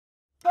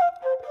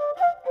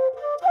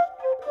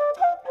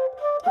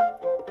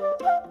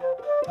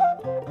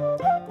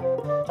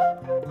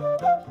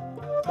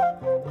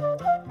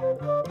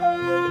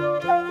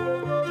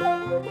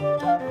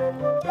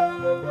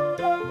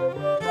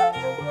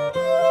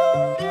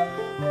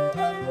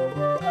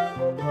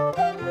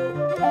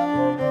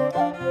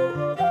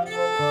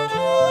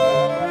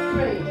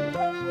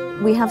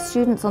We have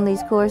students on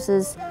these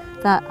courses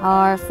that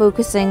are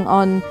focusing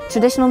on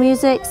traditional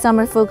music, some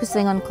are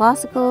focusing on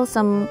classical,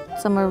 some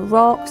are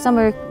rock,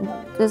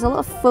 there's a lot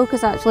of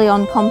focus actually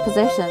on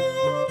composition.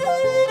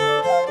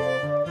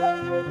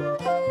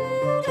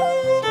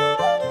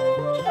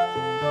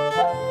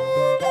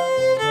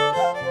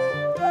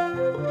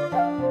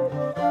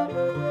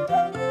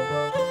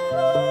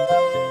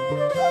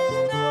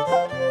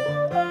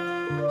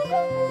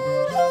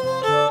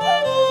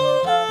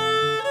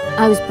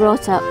 I was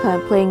brought up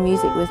playing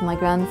music with my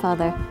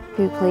grandfather,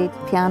 who played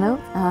piano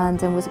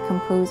and was a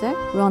composer,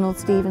 Ronald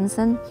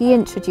Stevenson. He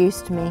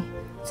introduced me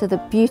to the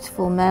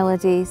beautiful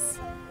melodies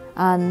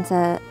and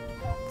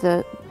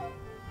the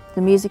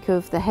music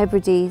of the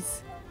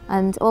Hebrides,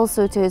 and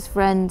also to his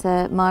friend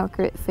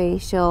Margaret Fay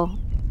Shaw.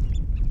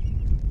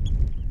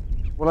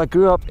 Well, I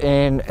grew up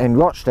in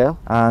Rochdale,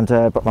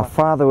 but my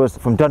father was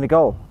from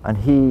Donegal, and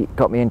he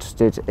got me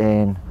interested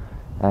in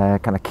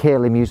kind of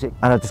Cayley music,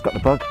 and I just got the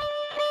bug.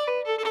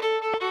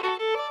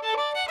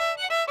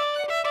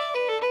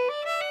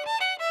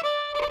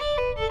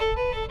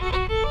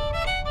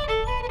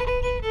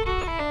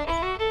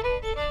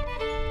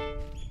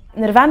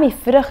 Naar waar mij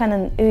vroeg aan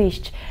een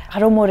Uist,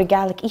 waarom moet ik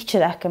eigenlijk iets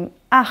zeggen?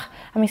 Ach,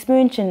 aan mijn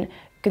smuntje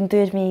kunt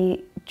door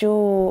mij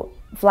zo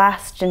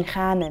vlasten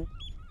gaan.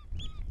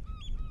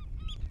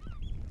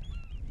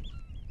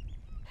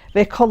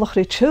 Wij kollig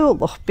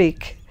rituelig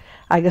big,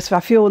 agus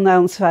waar veel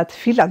nouns wat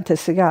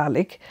filantes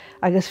galig,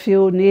 agus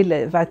veel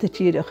nele wat het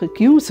hier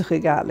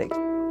gekiusige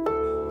galig.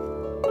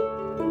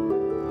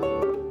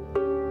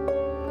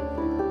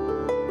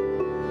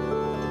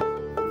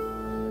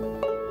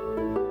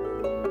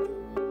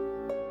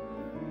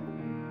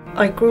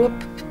 I grew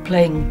up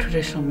playing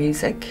traditional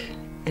music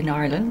in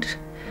Ireland.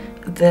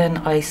 Then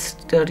I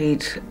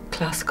studied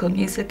classical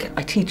music.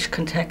 I teach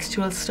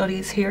contextual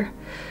studies here,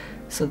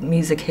 so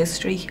music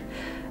history.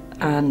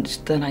 And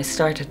then I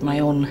started my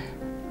own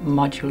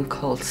module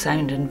called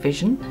Sound and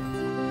Vision.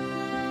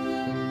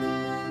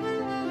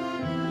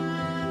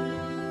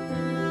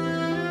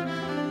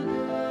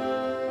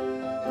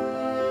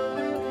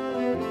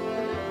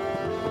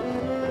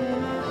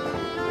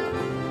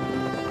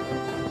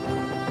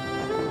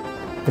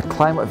 The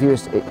climate of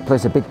Uist, it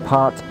plays a big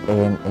part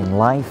in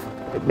life.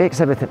 It makes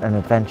everything an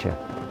adventure.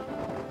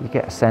 You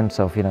get a sense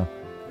of, you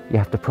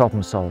have to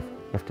problem solve.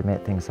 You have to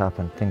make things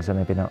happen. Things are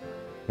maybe not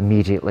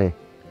immediately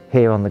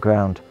here on the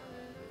ground.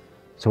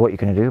 So what are you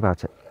going to do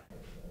about it?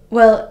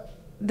 Well,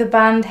 the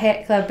band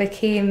Hecla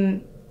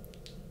became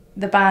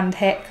the band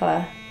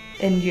Hecla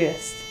in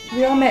Uist.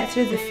 We all met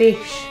through the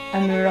Faish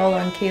and we were all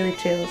on Cayley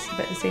trails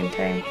about the same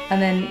time.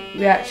 And then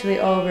we actually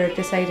all were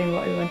deciding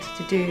what we wanted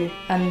to do,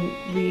 and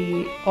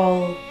we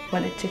all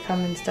wanted to come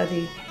and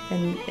study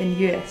in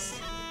Uist.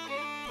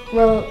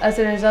 Well, as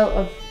a result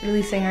of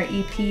releasing our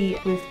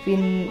EP, we've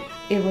been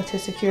able to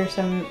secure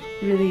some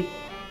really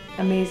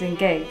amazing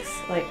gigs,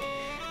 like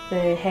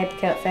the Head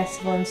Celt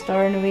Festival in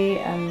Stornoway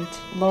and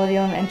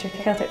Lorient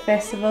Inter-Celtic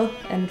Festival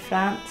in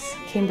France,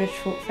 Cambridge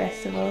Folk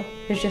Festival.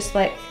 There's just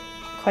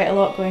quite a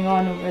lot going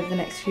on over the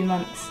next few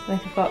months. I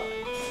think we've got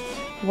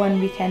one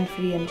weekend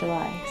free in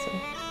July. So.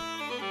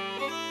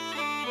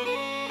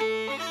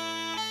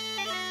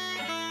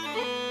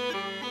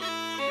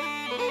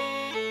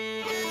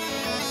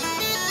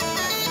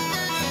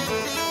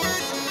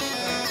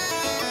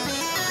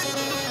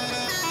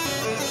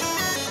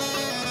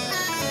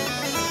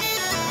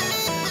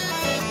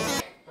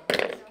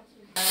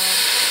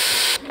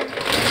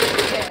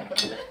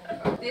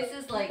 This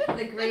is like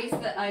the grace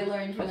that I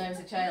learned when I was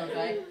a child,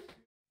 right?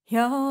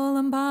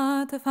 Yalan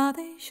bata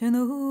fade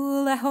shanu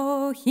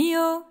leho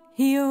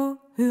hio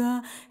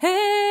hua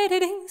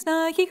hedings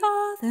na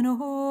higaden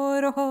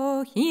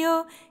ho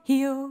hio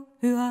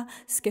hua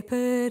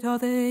skipper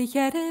of the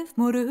yerev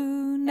moru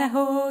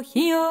neho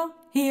hio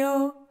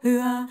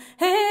hua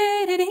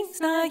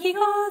hedings na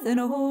higaden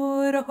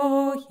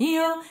ho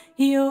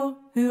hio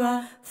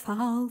hua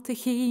fall to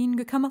hin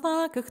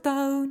gekamalak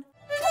down.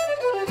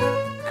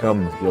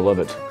 Come, you'll love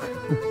it.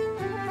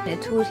 It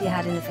totally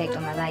had an effect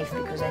on my life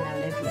because I now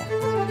live here.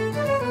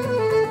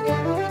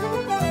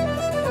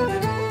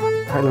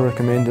 Highly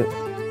recommend it.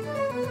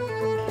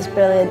 It's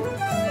brilliant.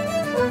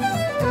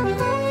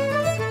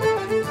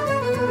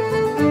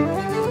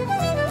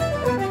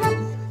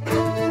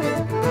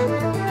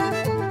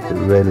 It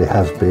really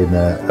has been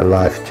a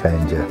life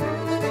changer.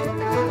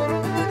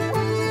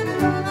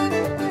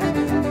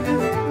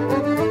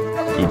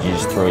 You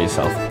just throw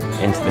yourself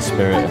into the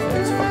spirit of it.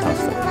 It's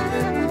fantastic.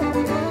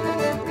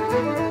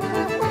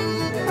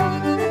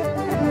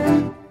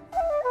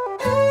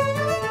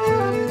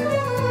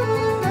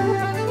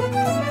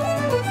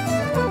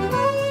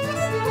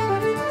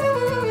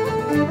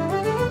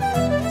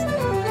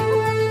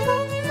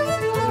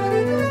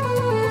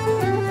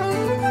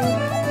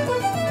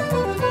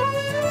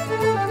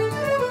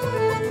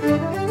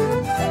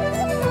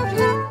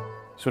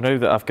 So now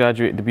that I've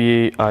graduated the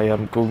BA, I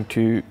am going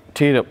to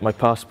tear up my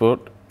passport,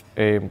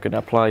 I'm going to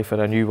apply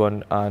for a new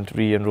one and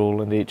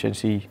re-enrol in the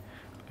HNC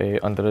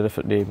under a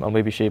different name. I'll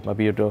maybe shave my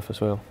beard off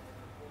as well.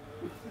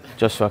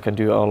 just so I can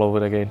do it all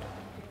over again.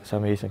 It's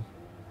amazing.